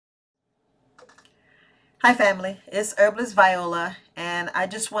Hi family, it's Herbalist Viola, and I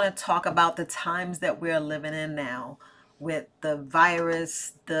just want to talk about the times that we're living in now with the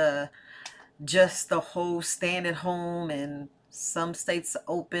virus, the just the whole staying at home, and some states are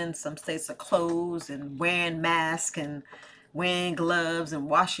open, some states are closed, and wearing masks and wearing gloves and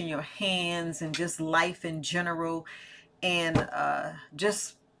washing your hands and just life in general. And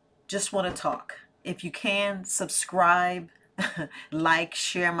just want to talk. If you can, subscribe, like,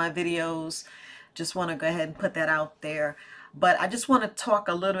 share my videos. Just want to go ahead and put that out there. But I just want to talk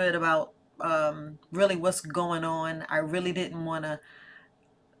a little bit about really what's going on. I really didn't want to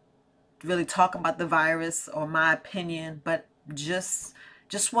really talk about the virus or my opinion, but just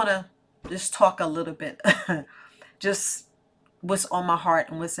just want to just talk a little bit. Just what's on my heart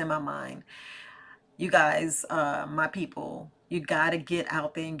and what's in my mind. You guys, my people, you got to get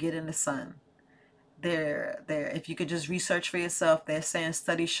out there and get in the sun. There, if you could just research for yourself, they're saying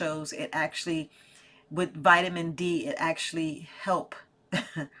study shows it actually, with vitamin D, it actually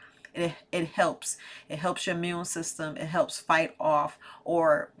it helps. It helps your immune system. It helps fight off,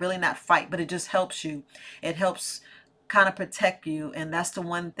 or really not fight, but it just helps you. It helps kind of protect you, and that's the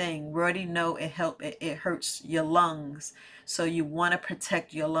one thing we already know. It hurts your lungs, so you want to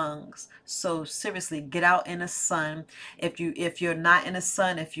protect your lungs. So seriously, get out in the sun. If you're not in the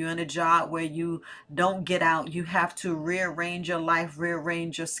sun, if you're in a job where you don't get out, you have to rearrange your life,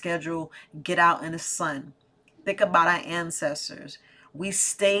 rearrange your schedule. Get out in the sun. Think about our ancestors. We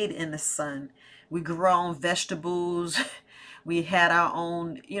stayed in the sun. We grew our own vegetables. We had our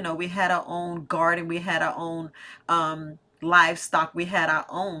own, we had our own garden. We had our own livestock. We had our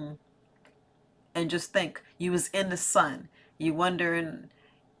own. And just think, you was in the sun. You wondering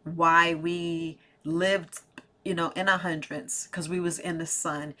why we lived, in our hundreds, because we was in the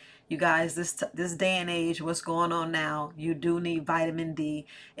sun. You guys, this day and age, what's going on now, you do need vitamin D.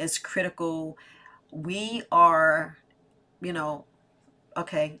 It's critical. We are, you know,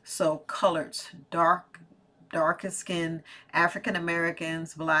 okay, so colors, darker skin, African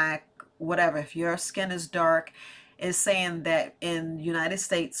Americans, black, whatever. If your skin is dark, is saying that in United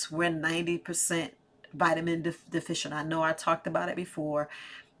States we're 90% vitamin deficient. I know I talked about it before,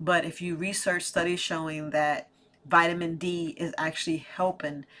 but if you research studies showing that vitamin D is actually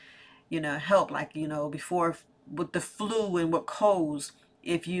helping, help, like, before with the flu and with colds,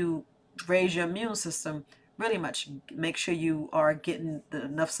 if you raise your immune system, really much make sure you are getting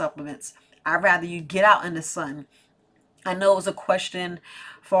enough supplements. I'd rather you get out in the sun. I know it was a question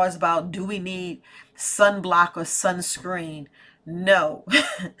as far as about, do we need sunblock or sunscreen? No.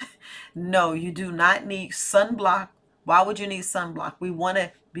 No, you do not need sunblock. Why would you need sunblock? We want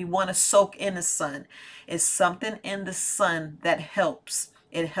to soak in the sun. It's something in the sun that helps.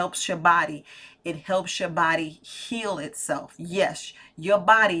 It helps your body. It helps your body heal itself. Yes, your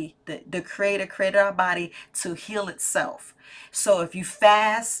body, the creator created our body to heal itself. So if you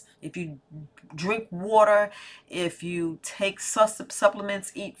fast, if you drink water, if you take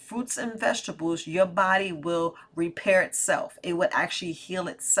supplements, eat fruits and vegetables, your body will repair itself. It would actually heal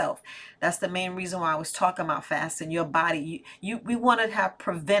itself. That's the main reason why I was talking about fasting. Your body, we want to have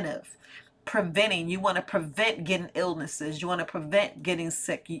preventing. You want to prevent getting illnesses. You want to prevent getting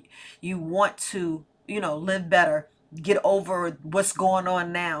sick. You want to, live better, get over what's going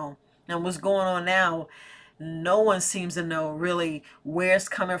on now. And what's going on now, no one seems to know really where it's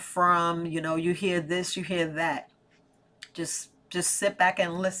coming from. You hear this, you hear that. Just sit back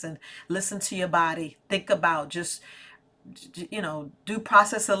and listen to your body. Think about, just do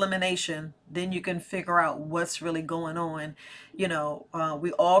process elimination, then you can figure out what's really going on.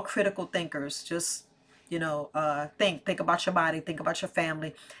 We all critical thinkers. Just think about your body, think about your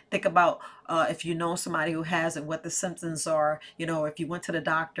family, think about if you know somebody who has it, what the symptoms are, if you went to the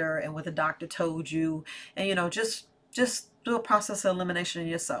doctor and what the doctor told you, and just do a process of elimination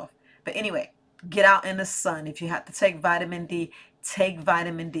yourself. But anyway, get out in the sun. If you have to take vitamin D, take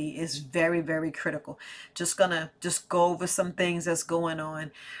vitamin D. It's very, very critical. Just go over some things that's going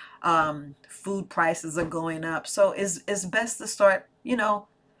on. Food prices are going up, so it's best to start.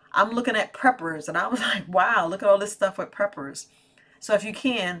 I'm looking at preppers, and I was like, wow, look at all this stuff with preppers. So if you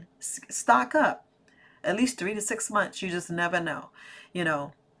can, stock up at least 3 to 6 months. You just never know. You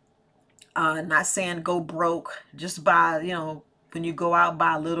know, not saying go broke. Just buy, when you go out,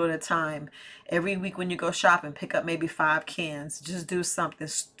 buy a little at a time. Every week when you go shopping, pick up maybe 5 cans. Just do something.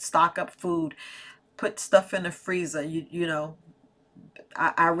 Stock up food. Put stuff in the freezer.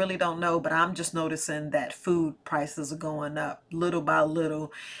 I really don't know, but I'm just noticing that food prices are going up little by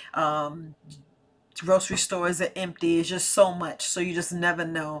little. Um, Grocery stores are empty. It's just so much. So you just never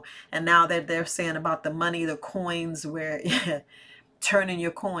know. And now that they're saying about the money, the coins, where turning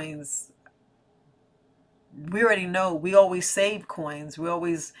your coins, we already know we always save coins. We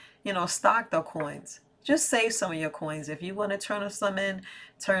always, stocked our coins. Just save some of your coins. If you want to turn some in,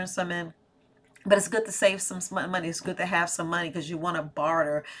 turn some in. But it's good to save some money. It's good to have some money because you want to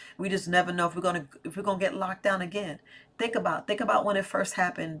barter. We just never know if we're gonna get locked down again. Think about when it first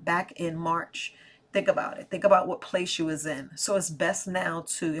happened back in March. Think about it. Think about what place you was in. So it's best now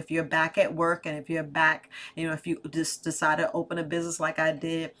to, if you're back at work, and if you're back, if you just decide to open a business like I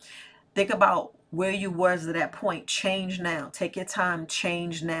did, think about where you was at that point. Change now. Take your time.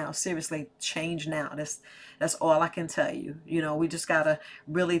 Change now. Seriously, change now. That's all I can tell you. We just gotta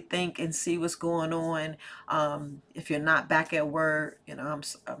really think and see what's going on. If you're not back at work,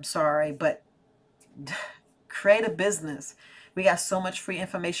 I'm sorry, but create a business. We got so much free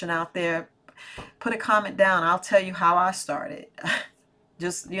information out there. Put a comment down. I'll tell you how I started.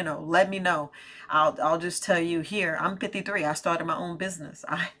 Just, let me know. I'll just tell you here. I'm 53. I started my own business.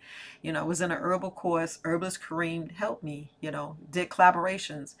 I was in an herbal course. Herbalist Kareem helped me, did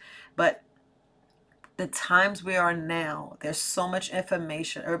collaborations. But the times we are now, there's so much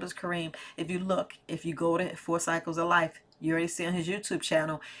information. Herbalist Kareem, if you go to 4 Cycles of Life, you already see on his YouTube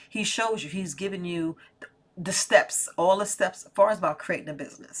channel, he shows you, he's giving you the steps, all the steps as far as about creating a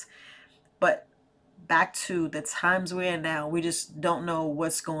business. But back to the times we're in now, we just don't know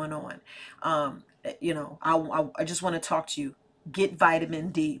what's going on. I just want to talk to you. Get vitamin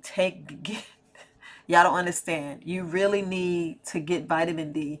D. Y'all don't understand. You really need to get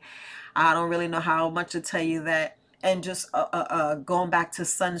vitamin D. I don't really know how much to tell you that. And just going back to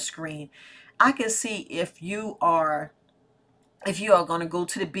sunscreen, I can see if you are going to go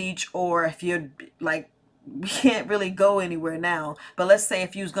to the beach, or if you're like, we can't really go anywhere now, but let's say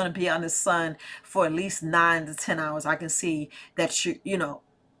if you was going to be on the sun for at least 9 to 10 hours, I can see that the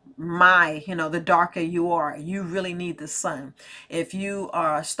darker you are, you really need the sun. If you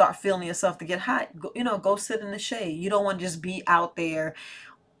start feeling yourself to get hot, go sit in the shade. You don't want to just be out there.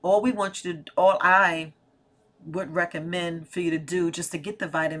 All I would recommend for you to do, just to get the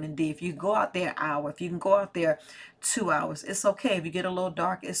vitamin D, if you go out there an hour, if you can go out there 2 hours, it's okay. If you get a little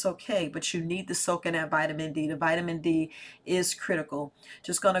dark, it's okay, but you need to soak in that vitamin D. The vitamin D is critical.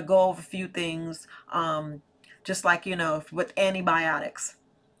 Just gonna go over a few things. Just like, with antibiotics,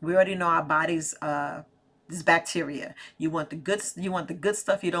 we already know our body's is bacteria. You want the good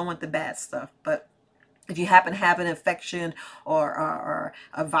stuff, you don't want the bad stuff. But if you happen to have an infection, or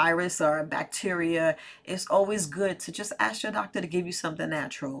a virus or a bacteria, it's always good to just ask your doctor to give you something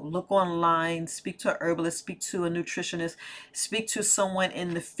natural. Look online, speak to a herbalist, speak to a nutritionist, speak to someone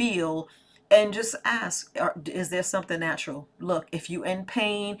in the field, and just ask, is there something natural? Look, if you're in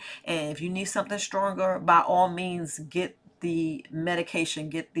pain and if you need something stronger, by all means, get the medication,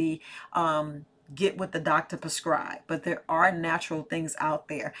 get what the doctor prescribed. But there are natural things out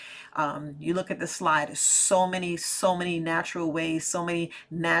there. You look at the slide, there's so many natural ways, so many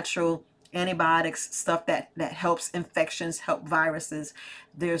natural antibiotics, stuff that helps infections, help viruses.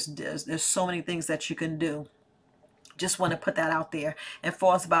 There's so many things that you can do. Just want to put that out there. And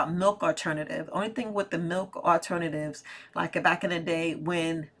for us about milk alternative, only thing with the milk alternatives, like back in the day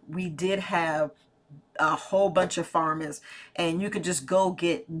when we did have a whole bunch of farmers, and you could just go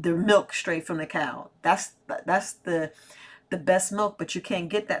get the milk straight from the cow. That's the best milk, but you can't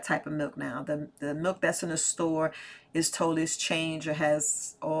get that type of milk now. The milk that's in the store is totally changed, or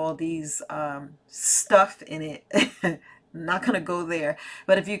has all these stuff in it. Not gonna go there.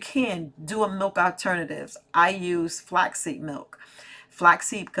 But if you can do a milk alternatives, I use flaxseed milk.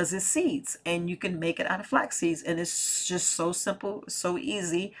 Flaxseed, because it's seeds, and you can make it out of flax seeds, and it's just so simple, so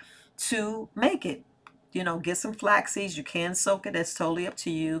easy to make it. Get some flax seeds. You can soak it. It's totally up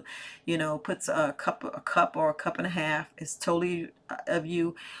to you. Put a cup or a cup and a half. It's totally of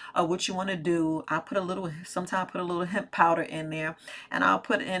you, what you want to do. Sometimes I put a little hemp powder in there, and I'll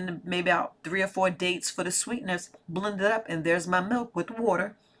put in maybe about 3 or 4 dates for the sweetness. Blend it up, and there's my milk with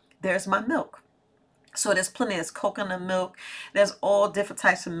water. There's my milk. So there's plenty. There's coconut milk. There's all different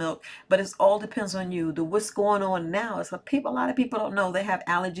types of milk, but it all depends on you. What's going on now is a lot of people don't know they have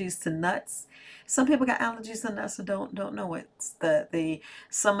allergies to nuts. Some people got allergies to nuts and don't know it.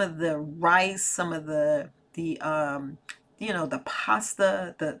 Some of the rice, some of the the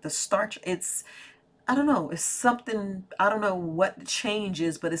pasta, the starch. I don't know. It's something. I don't know what the change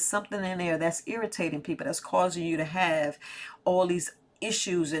is, but it's something in there that's irritating people. That's causing you to have all these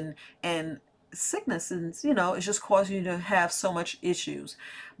issues and sickness, and it's just causing you to have so much issues.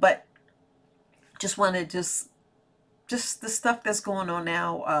 But just want to just the stuff that's going on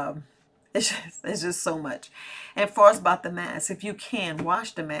now. It's just so much. And for us about the mask, if you can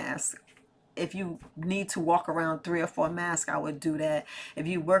wash the mask, if you need to walk around 3 or 4 masks, I would do that. If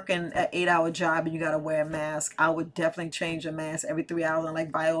you working an 8-hour job and you got to wear a mask, I would definitely change a mask every 3 hours. And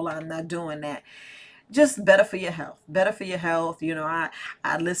like Viola, I'm not doing that. Just better for your health. Better for your health. You know,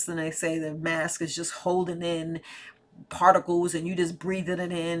 I listen, they say the mask is just holding in particles and you just breathing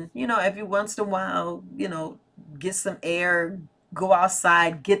it in. You know, every once in a while, you know, get some air, go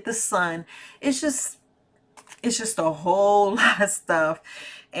outside, get the sun. It's just it's just a whole lot of stuff.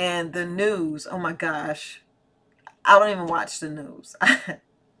 And the news, oh my gosh, I don't even watch the news. I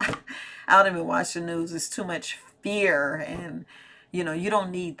don't even watch the news. It's too much fear, and you know, you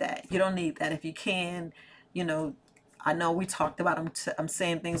don't need that. You don't need that. If you can, you know, I know we talked about, I'm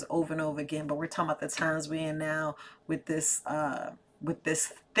saying things over and over again, but we're talking about the times we're in now with this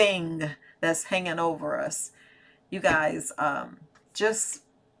thing that's hanging over us. You guys, just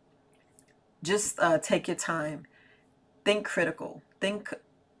take your time, think critical, think,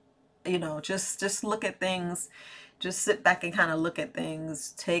 you know, just look at things, just sit back and kind of look at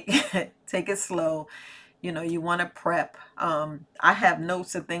things, take take it slow. You know, you want to prep. I have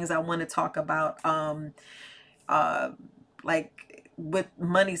notes of things I want to talk about, uh like with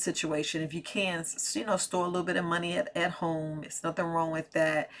money situation. If you can, you know, store a little bit of money at home. It's nothing wrong with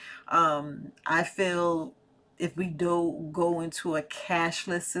that. I feel if we do go into a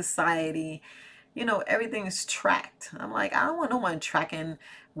cashless society, you know, everything is tracked. I'm like, I don't want no one tracking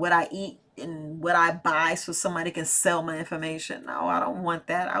what I eat and what I buy so somebody can sell my information. No, I don't want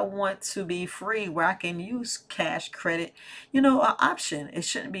that. I want to be free where I can use cash, credit, you know, an option. It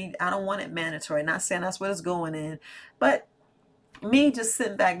shouldn't be, I don't want it mandatory. Not saying that's what it's going in, but me just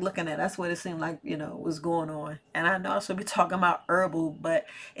sitting back looking at, that's what it seemed like, you know, was going on. And I know I should be talking about herbal, but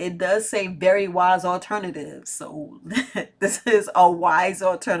it does say very wise alternatives. So this is a wise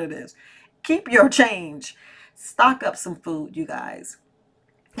alternative. Keep your change. Stock up some food, you guys.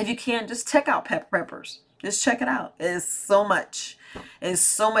 If you can, just check out peppers. Just check it out. It's so much. It's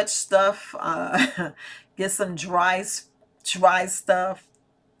so much stuff. Get some dry stuff.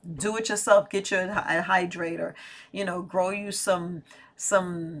 Do it yourself. Get your a hydrator. You know, grow you some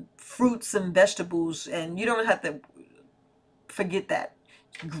fruits and vegetables, and you don't have to forget that.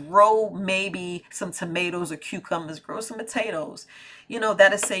 Grow maybe some tomatoes or cucumbers. Grow some potatoes. You know,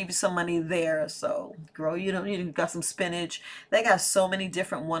 that'll save you some money there. So grow, you know, you got some spinach. They got so many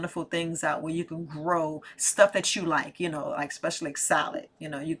different wonderful things out where you can grow stuff that you like, you know, like especially like salad. You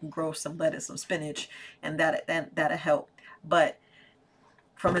know, you can grow some lettuce, some spinach, and that'll help. But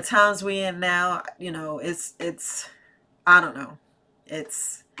from the times we in now, you know, it's I don't know.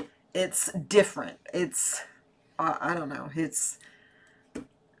 It's different. It's I don't know. It's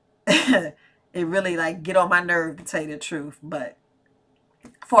it really like get on my nerve, to tell you the truth. But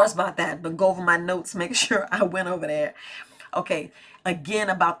far as about that, but go over my notes, make sure I went over there. Okay, again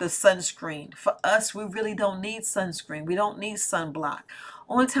about the sunscreen. For us, we really don't need sunscreen. We don't need sunblock.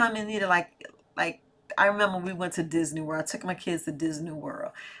 Only time we need it, like I remember we went to Disney World. I took my kids to Disney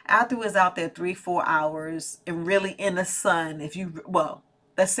World. After we was out there 3-4 hours and really in the sun, if you, well,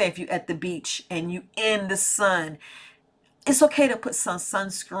 let's say if you at the beach and you in the sun, it's okay to put some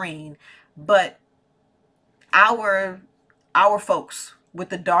sunscreen, but our folks with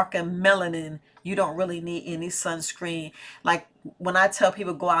the darker melanin, you don't really need any sunscreen. Like when I tell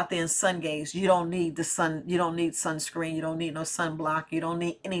people go out there and sun gaze, you don't need the sun, you don't need sunscreen, you don't need no sunblock, you don't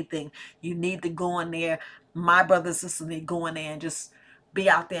need anything. You need to go in there. My brothers and sisters need to go in there and just be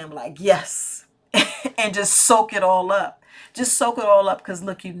out there and be like, yes, and just soak it all up. Just soak it all up, because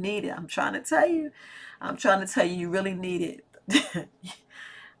look, you need it. I'm trying to tell you. I'm trying to tell you, you really need it.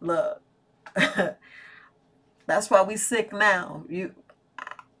 Look. That's why we sick now.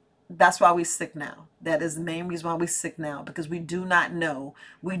 That's why we sick now. That is the main reason why we sick now, because we do not know.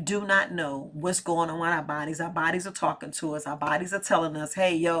 We do not know what's going on with our bodies. Our bodies are talking to us. Our bodies are telling us,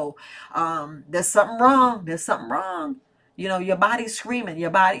 hey, yo, there's something wrong. There's something wrong. You know, your body's screaming. Your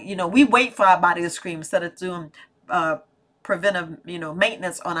body, you know, we wait for our body to scream instead of doing preventive, you know,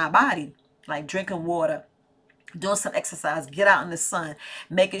 maintenance on our body, like drinking water, doing some exercise, get out in the sun,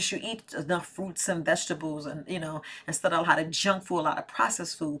 making sure you eat enough fruits and vegetables, and you know, instead of a lot of junk food, a lot of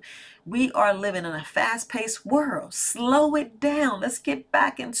processed food. We are living in a fast-paced world. Slow it down. Let's get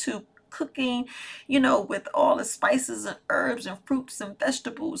back into cooking, you know, with all the spices and herbs and fruits and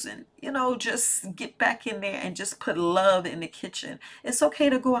vegetables, and you know, just get back in there and just put love in the kitchen. It's okay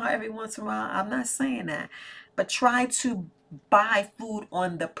to go out every once in a while. I'm not saying that, but try to buy food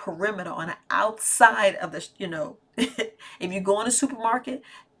on the perimeter, on the outside of the, you know, if you go in the supermarket,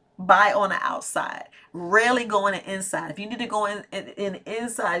 buy on the outside. Rarely go in the inside. If you need to go in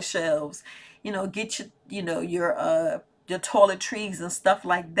inside shelves, you know, get your, you know, your toiletries and stuff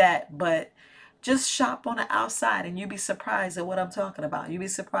like that. But Just shop on the outside and you'll be surprised at what I'm talking about. You'll be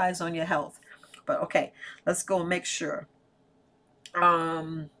surprised on your health. But okay, let's go and make sure.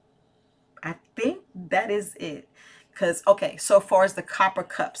 Um, I think that is it. Because, okay, so far as the copper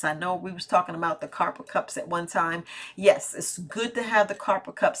cups, I know we was talking about the copper cups at one time. Yes, it's good to have the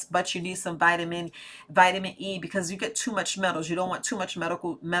copper cups, but you need some vitamin E, because you get too much metals. You don't want too much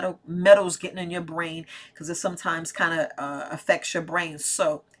metals getting in your brain, because it sometimes kind of affects your brain.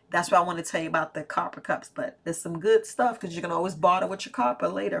 So that's why I want to tell you about the copper cups. But there's some good stuff, because you can always barter with your copper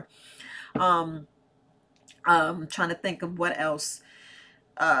later. Um, trying to think of what else.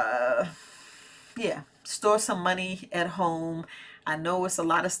 Uh, yeah, store some money at home. I know it's a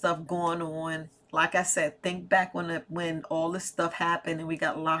lot of stuff going on. Like I said, think back when all this stuff happened and we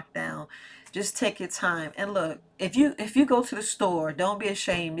got locked down. Just take your time and look. If you go to the store, don't be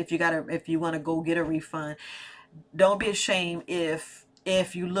ashamed if you want to go get a refund. Don't be ashamed if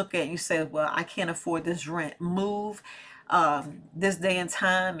you look at it and you say, well, I can't afford this rent. Move. This day and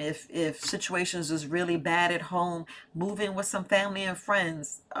time, if situations is really bad at home, move in with some family and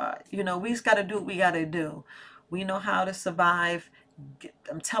friends. We just got to do what we got to do. We know how to survive.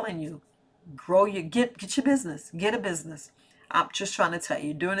 I'm telling you, get your business, get a business. I'm just trying to tell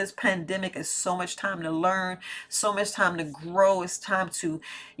you, during this pandemic, is so much time to learn, so much time to grow. It's time to,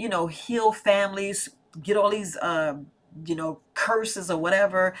 heal families, get all these, curses or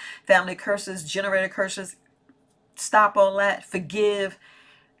whatever, family curses, generator curses. Stop all that. Forgive,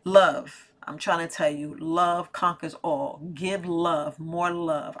 love. I'm trying to tell you, love conquers all. Give love, more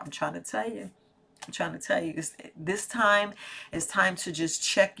love. I'm trying to tell you. I'm trying to tell you, this time is time to just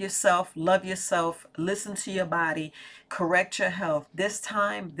check yourself, love yourself, listen to your body, correct your health.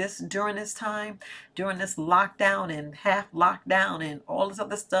 During this lockdown and half lockdown and all this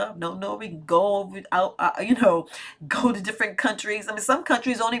other stuff. No, we can go over out, go to different countries. I mean, some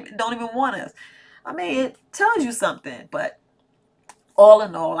countries don't even want us. I mean, it tells you something. But all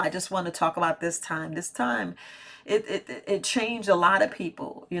in all, I just want to talk about this time. This time, it changed a lot of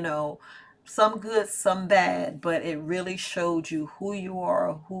people, some good, some bad, but it really showed you who you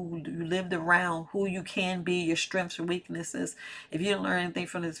are, who you lived around, who you can be, your strengths and weaknesses. If you didn't learn anything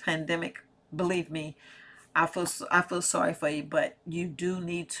from this pandemic, believe me, I feel sorry for you, but you do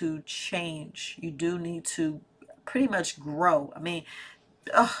need to change. You do need to pretty much grow. I mean,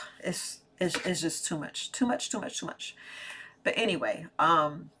 ugh, it's just too much, too much, too much, too much. But anyway,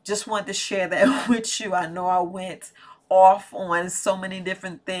 just wanted to share that with you. I know I went off on so many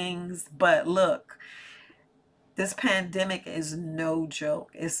different things, but look, this pandemic is no joke.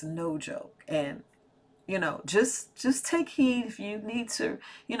 It's no joke. And just take heed. If you need to,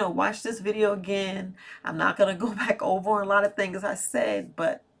 watch this video again. I'm not gonna go back over a lot of things I said,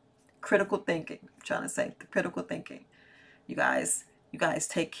 but critical thinking. I'm trying to say the critical thinking. You guys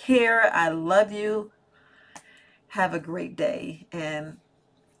take care. I love you. Have a great day, and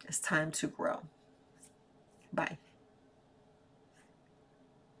it's time to grow. Bye.